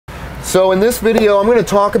So in this video, I'm going to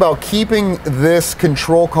talk about keeping this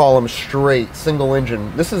control column straight, single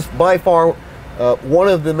engine. This is by far one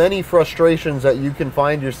of the many frustrations that you can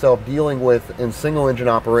find yourself dealing with in single engine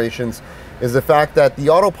operations, is the fact that the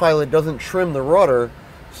autopilot doesn't trim the rudder.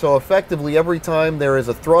 So effectively, every time there is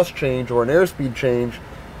a thrust change or an airspeed change,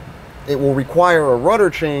 it will require a rudder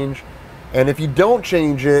change. And if you don't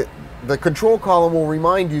change it, the control column will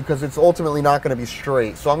remind you, because it's ultimately not going to be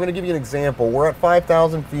straight. So I'm going to give you an example. We're at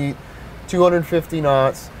 5,000 feet, 250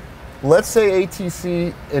 knots. Let's say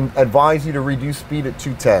ATC advise you to reduce speed at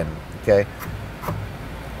 210, okay?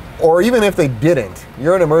 Or even if they didn't,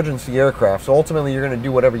 you're an emergency aircraft, so ultimately you're going to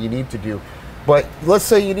do whatever you need to do. But let's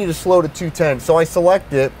say you need to slow to 210. So I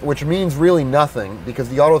select it, which means really nothing because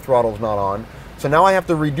the auto throttle is not on. So now I have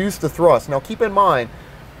to reduce the thrust. Now keep in mind,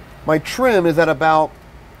 my trim is at about,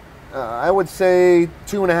 I would say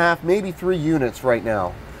 2.5, maybe 3 units right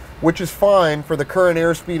now, which is fine for the current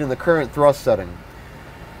airspeed and the current thrust setting.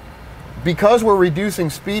 Because we're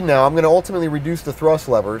reducing speed now, I'm going to ultimately reduce the thrust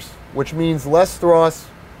levers, which means less thrust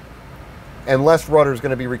and less rudder is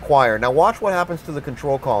going to be required. Now watch what happens to the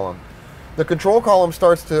control column. The control column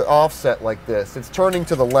starts to offset like this. It's turning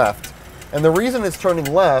to the left. And the reason it's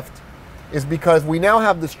turning left is because we now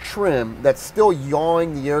have this trim that's still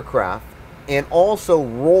yawing the aircraft and also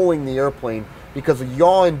rolling the airplane, because a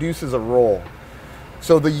yaw induces a roll.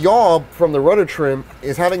 So the yaw from the rudder trim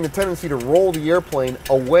is having the tendency to roll the airplane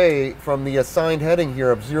away from the assigned heading here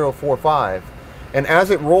of 045. And as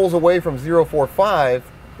it rolls away from 045,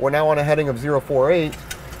 we're now on a heading of 048.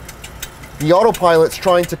 The autopilot's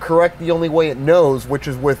trying to correct the only way it knows, which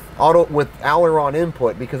is with aileron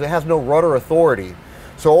input, because it has no rudder authority.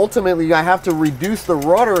 So ultimately, I have to reduce the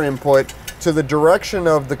rudder input to the direction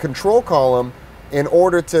of the control column in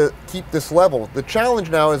order to keep this level. The challenge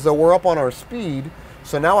now is that we're up on our speed,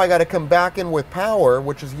 so now I got to come back in with power,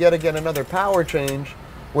 which is yet again another power change,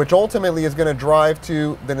 which ultimately is going to drive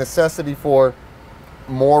to the necessity for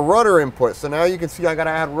more rudder input. So now you can see I got to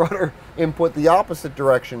add rudder input the opposite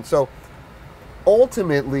direction. So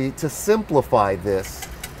ultimately, to simplify this,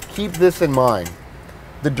 keep this in mind.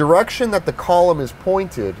 The direction that the column is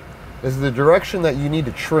pointed is the direction that you need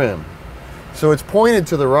to trim. So it's pointed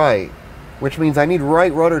to the right, which means I need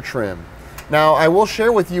right rudder trim. Now I will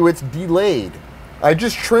share with you it's delayed. I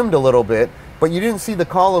just trimmed a little bit, but you didn't see the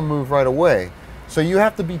column move right away. So you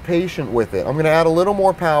have to be patient with it. I'm going to add a little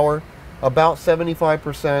more power. About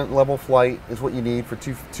 75% level flight is what you need for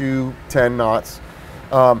 210 knots.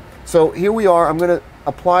 So here we are. I'm going to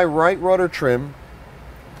apply right rudder trim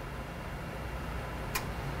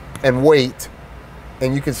and wait.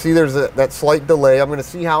 And you can see there's that slight delay. I'm going to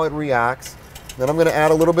see how it reacts. Then I'm going to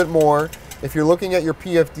add a little bit more. If you're looking at your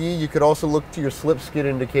PFD, you could also look to your slip skid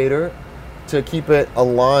indicator to keep it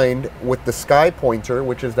aligned with the sky pointer,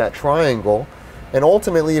 which is that triangle. And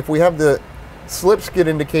ultimately, if we have the slip skid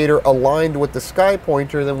indicator aligned with the sky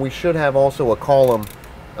pointer, then we should have also a column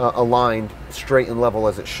aligned straight and level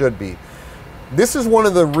as it should be. This is one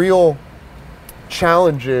of the real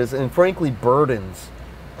challenges and frankly burdens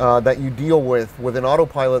that you deal with an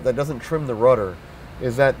autopilot that doesn't trim the rudder,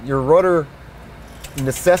 is that your rudder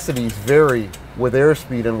necessities vary with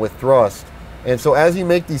airspeed and with thrust. And so as you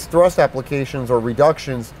make these thrust applications or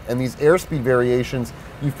reductions and these airspeed variations,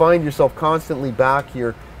 you find yourself constantly back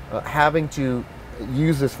here having to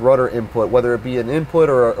use this rudder input, whether it be an input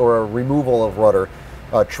or a removal of rudder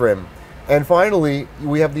trim. And finally,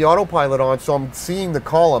 we have the autopilot on, so I'm seeing the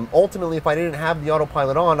column. Ultimately, if I didn't have the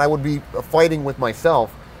autopilot on, I would be fighting with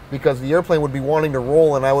myself, because the airplane would be wanting to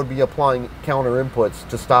roll and I would be applying counter inputs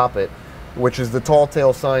to stop it, which is the tall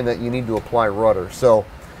tale sign that you need to apply rudder. So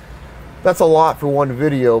that's a lot for one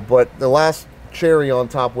video, but the last cherry on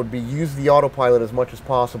top would be use the autopilot as much as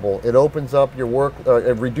possible. It opens up your work,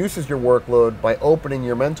 it reduces your workload by opening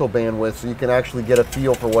your mental bandwidth so you can actually get a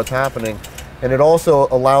feel for what's happening. And it also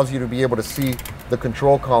allows you to be able to see the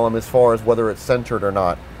control column as far as whether it's centered or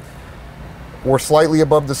not. We're slightly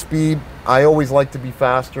above the speed. I always like to be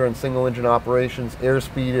faster in single engine operations.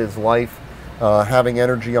 Airspeed is life. Having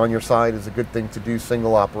energy on your side is a good thing to do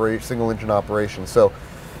single engine operations. So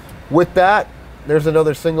with that, there's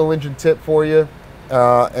another single engine tip for you.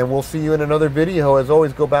 And we'll see you in another video. As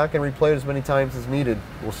always, go back and replay it as many times as needed.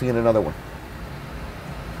 We'll see you in another one.